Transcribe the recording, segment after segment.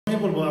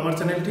আমি বলবো আমার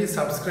চ্যানেলটি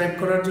সাবস্ক্রাইব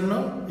করার জন্য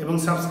এবং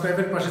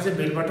সাবস্ক্রাইবের পাশে যে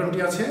বেল বাটনটি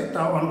আছে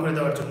তা অন করে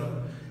দেওয়ার জন্য।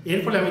 এর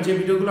ফলে আমি যে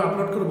ভিডিওগুলো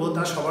আপলোড করব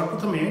তা সবার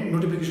প্রথমে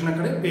নোটিফিকেশন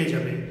আকারে পেয়ে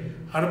যাবে।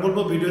 আর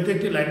বলবো ভিডিওতে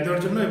একটি লাইক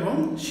দেওয়ার জন্য এবং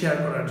শেয়ার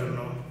করার জন্য।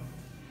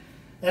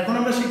 এখন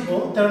আমরা শিখব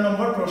 13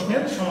 নম্বর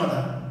প্রশ্নের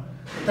সমাধান।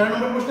 13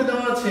 নম্বর প্রশ্নে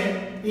দেওয়া আছে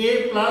a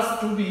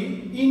 + 2b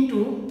 *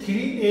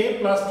 3a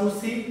 +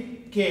 2c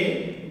কে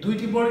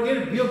দুইটি বর্গের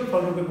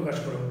বিয়োগফল রূপে প্রকাশ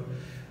করো।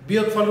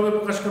 বিয়োগফল রূপে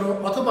প্রকাশ করো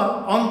অথবা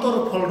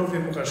অন্তরফল রূপে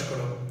প্রকাশ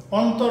করো।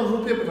 অন্তর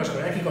রূপে প্রকাশ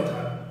করো, একই কথা।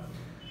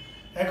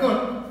 এখন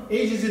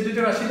এই যে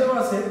দুইটা রাশি দেওয়া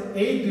আছে,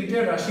 এই দুইটা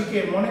রাশিকে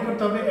মনে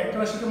করতে হবে, একটা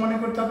রাশিকে মনে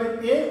করতে হবে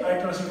a আর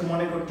একটা রাশিকে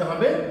মনে করতে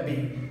হবে b।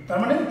 তার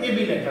মানে ab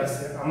লেখা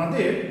আছে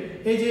আমাদের।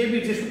 এই যে ab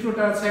যে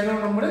সূত্রটা আছে 11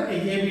 নম্বরে,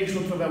 এই ab এর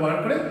সূত্র ব্যবহার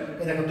করে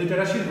এই দেখো দুইটা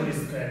রাশির হোল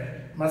স্কয়ার,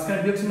 মাঝখানে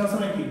বিয়োগ চিহ্ন আছে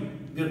নাকি,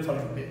 বিয়োগফল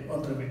রূপে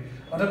অন্তররূপে,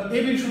 অর্থাৎ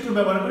ab এর সূত্র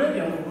ব্যবহার করে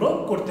এই অঙ্কগুলো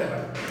করতে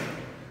হয়।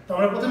 তো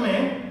আমরা প্রথমে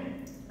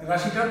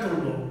রাশিটা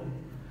তুলব।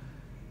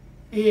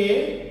 a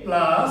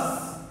 +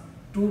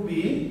 2b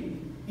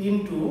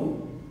 *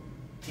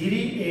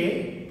 3a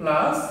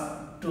 +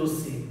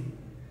 2c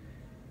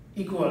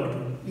equal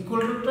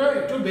টুটা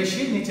একটু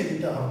বেশি নিচে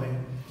দিতে হবে।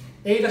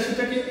 এই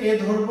রাশিটাকে a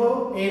ধরবো,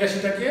 এই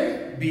রাশিটাকে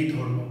b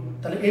ধরবো।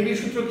 তাহলে a b এর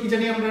সূত্র কি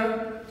জানি আমরা,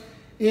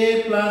 a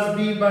 +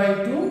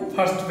 b/2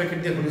 ফার্স্ট ব্র্যাকেট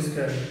দিয়ে হোল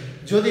স্কয়ার।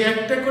 যদি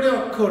একটা করে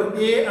অক্ষর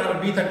a আর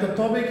b থাকতো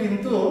তবে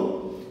কিন্তু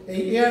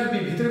এই a আর b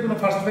ভিতরে কোনো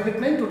ফার্স্ট ব্র্যাকেট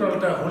নেই,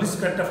 টোটালটা হোল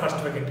স্কয়ারটা ফার্স্ট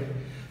ব্র্যাকেটে।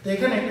 তো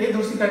এখানে a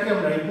ধরছি কাকে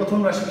আমরা, এই প্রথম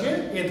রাশিকে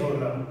a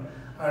ধরলাম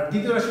আর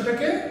দ্বিতীয়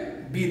রাশিটাকে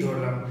b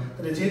ধরলাম।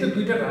 তাহলে যেহেতু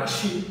দুইটা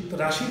রাশি, তো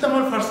রাশি তো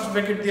আমার ফার্স্ট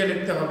ব্র্যাকেট দিয়ে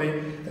লিখতে হবে,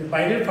 তাহলে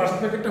বাইরের ফার্স্ট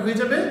ব্র্যাকেটটা হয়ে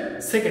যাবে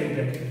সেকেন্ড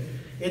ব্র্যাকেট।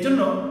 এজন্য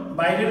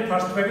বাইরের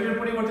ফার্স্ট ব্র্যাকেটের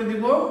পরিবর্তে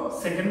দিব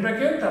সেকেন্ড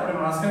ব্র্যাকেট, তারপরে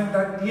মাঝখানে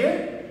দাগ দিয়ে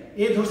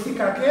a ধরছি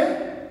কাকে,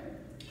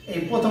 এই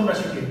প্রথম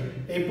রাশিকে।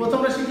 এই প্রথম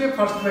রাশিকে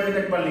ফার্স্ট ব্র্যাকেট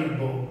একবার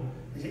লিখবো,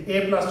 যে a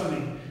 + 2b।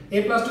 a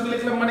 + 2b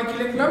লিখলাম মানে কি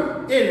লিখলাম,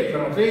 a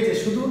লিখলাম, এই যে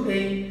শুধু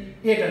এই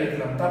এটা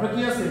লিখলাম। তারপরে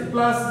কি আছে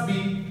 +b,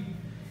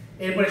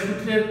 এরপরে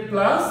সূত্রের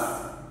প্লাস,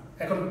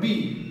 এখন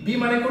b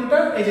মানে কোনটা,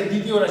 এই যে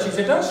দ্বিতীয় রাশি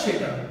যেটা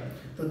সেটা।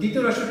 তো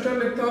দ্বিতীয় রাশিটা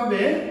লিখতে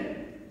হবে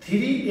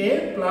 3a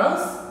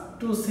 +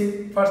 2c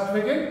first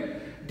bracket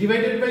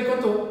divided by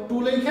কত, 2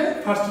 লিখে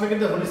ফার্স্ট ব্র্যাকেট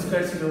দিয়ে হোল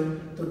স্কয়ার ছিল,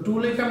 তো 2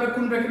 লিখে আমরা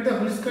কোন ব্র্যাকেট দিয়ে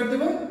হোল স্কয়ার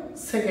দেব,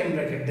 সেকেন্ড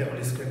ব্র্যাকেট দিয়ে হোল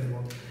স্কয়ার দেব।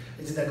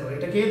 এই যে দেখো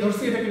এটাকে a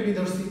ধরছি, এটাকে b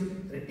ধরছি,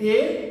 a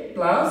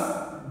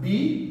 + b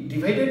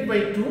divided by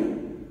 2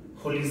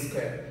 whole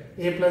square,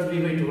 a +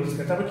 b/2 whole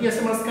square. তারপর কি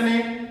আছে মাঝখানে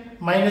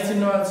মাইনাস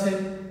চিহ্ন আছে,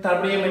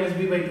 তারপরে a -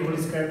 b/2 হোল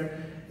স্কয়ার।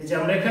 এই যে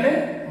আমরা এখানে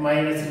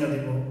মাইনাস চিহ্ন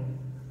দেব,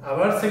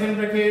 আবার সেকেন্ড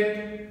ব্র্যাকেট,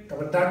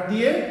 তারপর দাগ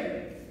দিয়ে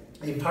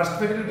এই ফার্স্ট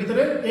ব্র্যাকেটের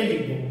ভিতরে a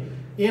লিখব।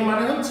 a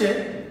মানে হচ্ছে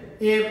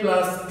a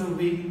 + 2b,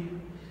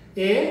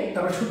 a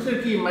তারপর সূত্রের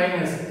কি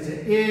মাইনাস, এই যে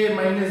a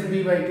 -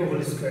 b/2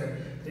 whole square.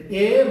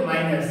 a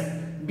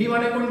 - b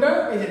মানে কোনটা,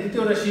 এই যে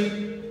দ্বিতীয় রাশি,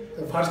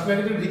 তো ফার্স্ট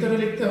ব্র্যাকেটের ভিতরে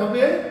লিখতে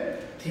হবে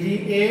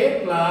 3a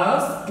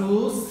 +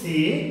 2c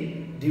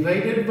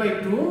divided by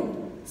 2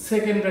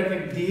 second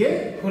bracket দিয়ে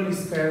হোল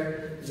স্কয়ার,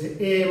 যে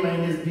a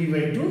 -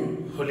 b/2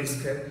 হোল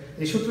স্কয়ার।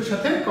 এই সূত্রের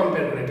সাথে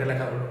কম্পেয়ার করে এটা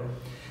লেখা হলো।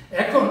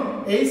 এখন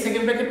এই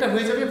সেকেন্ড ব্র্যাকেটটা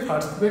হয়ে যাবে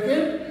ফার্স্ট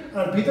ব্র্যাকেট,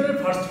 আর ভিতরের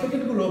ফার্স্ট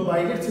ব্র্যাকেটগুলো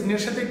বাইরের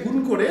চিহ্নের সাথে গুণ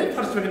করে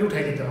ফার্স্ট ব্র্যাকেট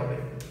উঠাই দিতে হবে।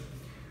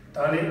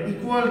 তাহলে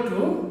ইকুয়াল টু,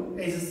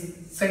 এই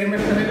সেকেন্ড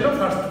ব্র্যাকেট হয়ে গেল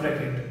ফার্স্ট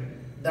ব্র্যাকেট,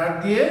 দাগ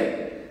দিয়ে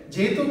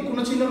যেহেতু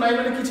কোনো চিহ্ন নাই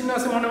মানে কি চিহ্ন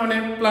আছে মনে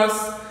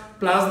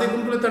প্লাস দিয়ে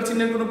গুণ করলে তার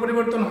চিহ্নের কোনো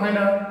পরিবর্তন হয়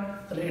না,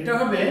 তাহলে এটা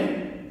হবে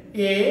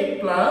a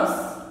 +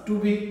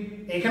 2b।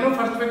 এখানেও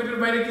ফার্স্ট ব্র্যাকেটের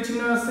বাইরে কি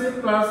চিহ্ন আছে,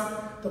 প্লাস,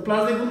 তো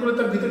প্লাস দিয়ে গুণ করলে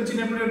তার ভিতরে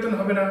চিহ্নের পরিবর্তন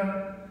হবে না,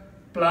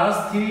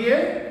 +3a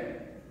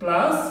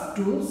 +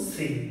 2c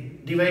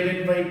ডিভাইডেড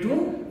বাই 2,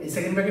 এই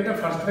সেকেন্ড ব্র্যাকেটটা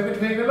ফার্স্ট ব্র্যাকেট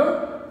হয়ে গেল,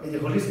 এই যে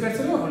হোল স্কয়ার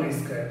ছিল হোল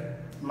স্কয়ার,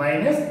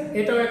 মাইনাস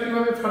এটাও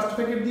একইভাবে ফার্স্ট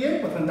ব্র্যাকেট দিয়ে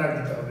প্রথমে দাগ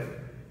দিতে হবে।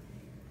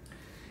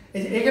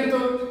 এই যে এখানে তো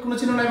কোনো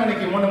চিহ্ন নাই মানে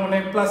কি, মনে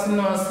প্লাস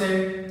চিহ্ন আছে,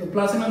 তো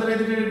প্লাস চিহ্ন দ্বারা এই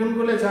দুটোর গুণ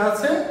করলে যা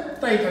আছে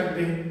তাই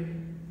থাকবে,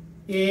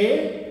 a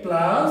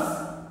 +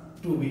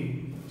 2b।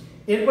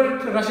 এরপর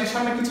রাশির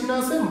সামনে কি চিহ্ন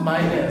আছে,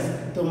 মাইনাস,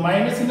 তো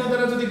মাইনাস চিহ্ন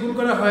দ্বারা যদি গুণ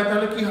করা হয়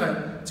তাহলে কি হয়,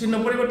 চিহ্ন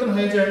পরিবর্তন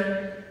হয়ে যায়,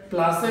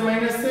 প্লাসে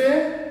মাইনাসে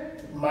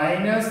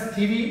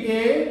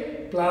 -3a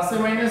প্লাসে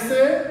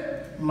মাইনাসে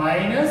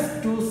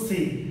 -2c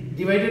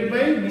ডিভাইডেড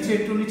বাই নিচে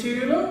একটু নিচে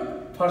গেল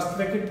ফার্স্ট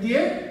ব্র্যাকেট দিয়ে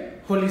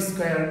হোল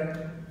স্কয়ার।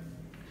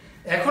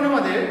 এখন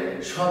আমাদের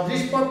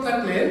সদৃশ পদ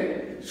থাকলে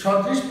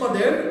সদৃশ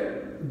পদের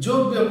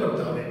যোগ বিয়োগ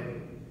করতে হবে।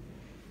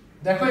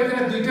 দেখো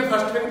এখানে দুইটা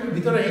ফার্স্ট ব্র্যাকেটের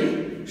ভিতরেই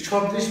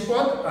সদৃশ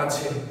পদ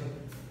আছে,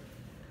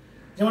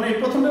 যেমন এই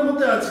প্রথমটার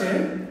মধ্যে আছে,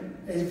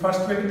 এই যে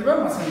ফার্স্ট ব্র্যাকেট দিবা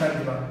মাঝখানে দাগ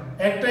দিবা,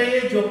 একটা a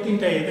যোগ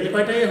 3টা a, তাহলে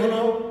কয়টা a হলো,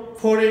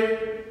 4a,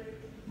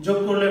 যোগ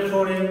করলে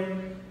 4a।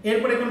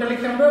 এরপরে কোনটা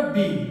লিখি আমরা, b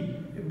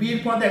এর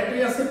পদ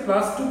একটাই আছে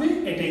 +2b,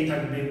 এটাই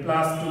থাকবে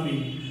 +2b,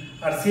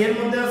 আর c এর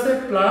মধ্যে আছে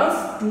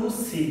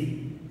 +2c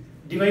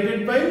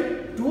divided by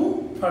 2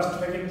 first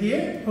bracket দিয়ে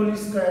হোল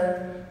স্কয়ার,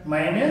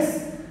 মাইনাস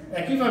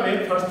একইভাবে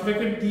ফার্স্ট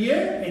ব্র্যাকেট দিয়ে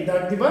এই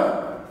দাগ দিবা।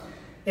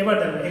 এবার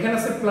দেখো এখানে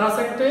আছে প্লাস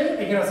একটাই,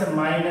 এখানে আছে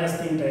মাইনাস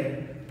 3টাই,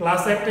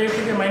 প্লাস একটাই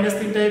থেকে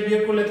 -3টায়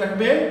বিয়োগ করলে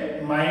থাকবে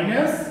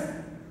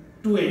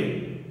 -2a,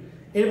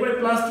 এরপরে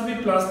প্লাস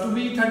টু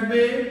বি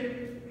থাকবে,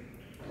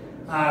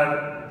 আর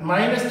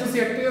মাইনাস টু সি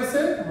একটাই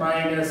আছে,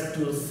 minus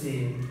two C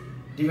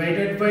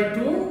divided by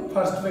 2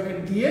 first bracket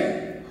দিয়ে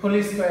হোল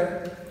স্কয়ার।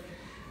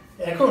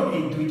 এখন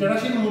এই দুইটা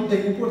রাশির মধ্যে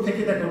উপর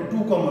থেকে দেখো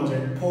 2 কমন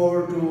যায়, 4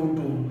 2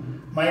 2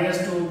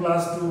 -2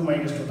 +2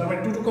 -2, তার মানে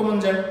 2 2 কমন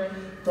যায়।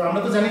 তো আমরা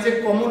তো জানি যে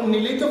কমন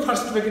নিলেই তো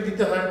ফার্স্ট ব্র্যাকেট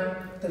দিতে হয়,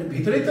 তাহলে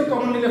ভিতরেই তো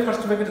কমন নিলে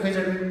ফার্স্ট ব্র্যাকেট হয়ে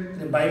যাবে,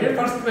 তাহলে বাইরের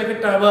ফার্স্ট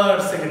ব্র্যাকেটটা আবার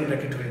সেকেন্ড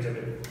ব্র্যাকেট হয়ে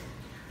যাবে।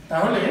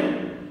 তাহলে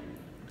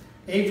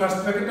এই ফার্স্ট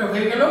ব্র্যাকেটটা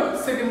হয়ে গেল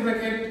সেকেন্ড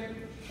ব্র্যাকেট।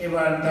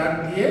 এবার দাগ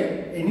দিয়ে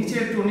এই নিচে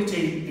একটু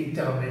নিচেই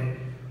লিখতে হবে।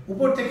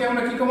 উপর থেকে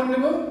আমরা কি কমন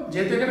নেব,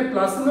 যেহেতু এখানে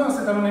প্লাস চিহ্ন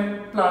আছে তার মানে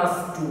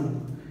 +2,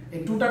 এই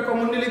 2টা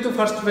কমন নিলেই তো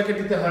ফার্স্ট ব্র্যাকেট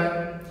দিতে হয়।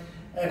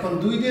 এখন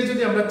 2 দিয়ে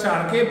যদি আমরা 4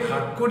 কে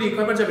ভাগ করি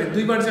কয়বার যাবে,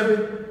 2 বার যাবে,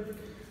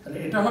 তাহলে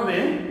এটা হবে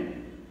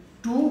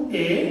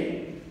 2a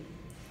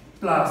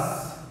প্লাস,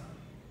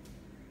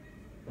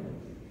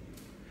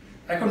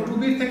 এখন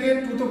 2b থেকে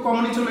 2 তো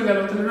কমনই চলে গেল,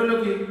 তাহলে রইল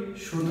কি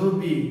শুধু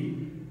b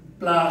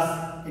প্লাস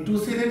এই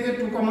 2c থেকে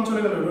 2 কমন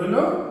চলে গেল, রইল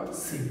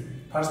c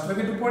ফার্স্ট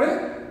ব্র্যাকেট উপরে,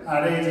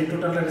 আর এই যে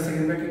টোটালটা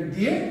সেকেন্ড ব্র্যাকেট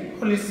দিয়ে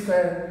হোল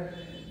স্কয়ার।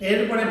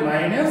 এরপরে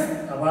মাইনাস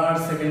আবার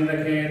সেকেন্ড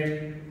ব্র্যাকেট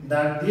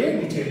দাগ দিয়ে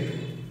নিচে 2।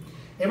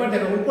 এবার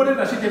দেখো উপরের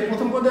রাশিতে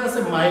প্রথম পদে আছে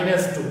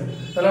 -2,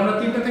 তাহলে আমরা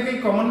তিনটা থেকেই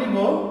কমন নিব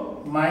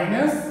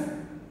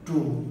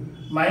 -2,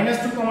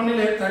 -2 কমন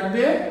নিলে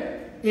থাকবে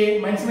a,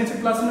 মাইনাস মাইনাসে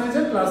প্লাস হয়ে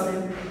যায় প্লাস a।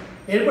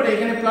 এরপরে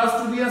এখানে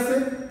 +2b আছে,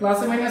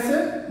 প্লাসে মাইনাসে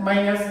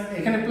মাইনাস,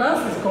 এখানে প্লাস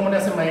কমন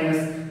আছে মাইনাস,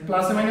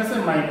 প্লাসে মাইনাসে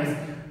মাইনাস,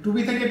 2b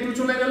থেকে 2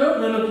 চলে গেল,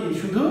 রইল কি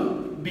শুধু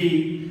b।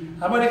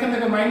 আবার এখানে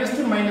দেখো -2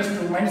 -2 মাইনাসে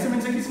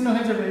মাইনাসে কি চিহ্ন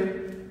হয়ে যাবে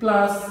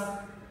প্লাস,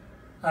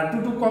 আর 2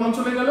 2 কমন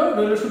চলে গেল,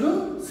 রইল শুধু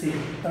c।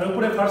 তার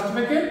উপরে ফার্স্ট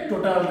ব্র্যাকেট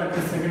টোটালটাকে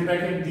সেকেন্ড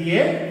ব্র্যাকেট দিয়ে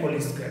হোল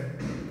স্কয়ার।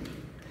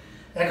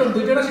 এখন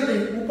দুইটা রাশিতে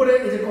উপরে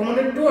এই যে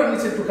কমনের 2 আর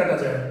নিচে 2 কাটা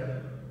যায়,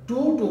 2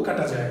 2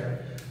 কাটা যায়,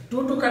 2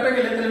 2 কাটা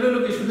গেলে তাহলে রইল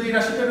কি শুধু এই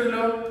রাশিটা রইল।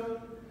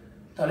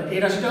 তাহলে এই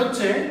রাশিটা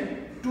হচ্ছে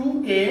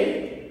 2a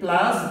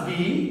plus b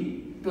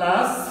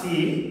plus c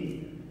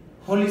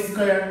whole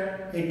square.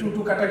 এই 2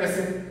 2 কাটা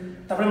গেছে,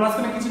 তারপরে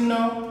মাঝখানে কি চিহ্ন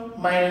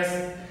মাইনাস।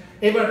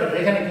 এবার দেখো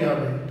এখানে কি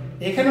হবে,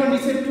 এখানেও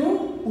নিচে 2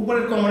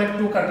 উপরের কমনে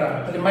 2 কাটা,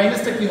 তাহলে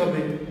মাইনাসটা কি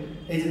হবে,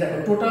 এই যে দেখো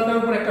টোটালটার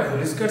উপর একটা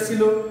হোল স্কয়ার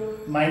ছিল,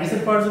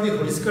 মাইনাসের পাওয়ার যদি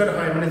হোল স্কয়ার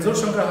হয় মানে জোড়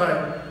সংখ্যা হয়,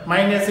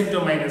 মাইনাস ইনটু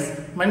মাইনাস,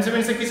 মাইনাসে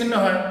মাইনাসে কি চিহ্ন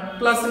হয়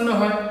প্লাস চিহ্ন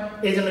হয়,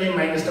 এই জন্য এই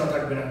মাইনাসটাও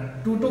থাকবে না,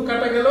 2 2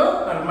 কাটা গেল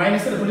আর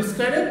মাইনাসের হোল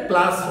স্কয়ারে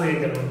প্লাস হয়ে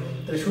গেল,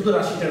 তাহলে শুধু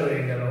রাশিটা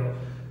রয়ে গেল।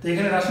 তো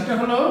এখানে রাশিটা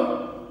হলো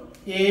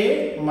a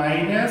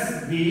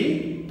 - b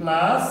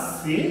plus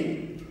c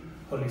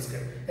whole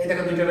square. এই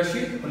দেখো দুইটা রাশি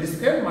হোল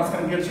স্কয়ার,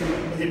 মাঝখানে বিয়োগ ছিল,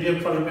 এই যে বিয়োগ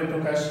ফলের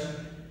প্রকাশ,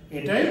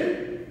 এটাই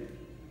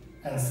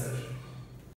অ্যান্সার।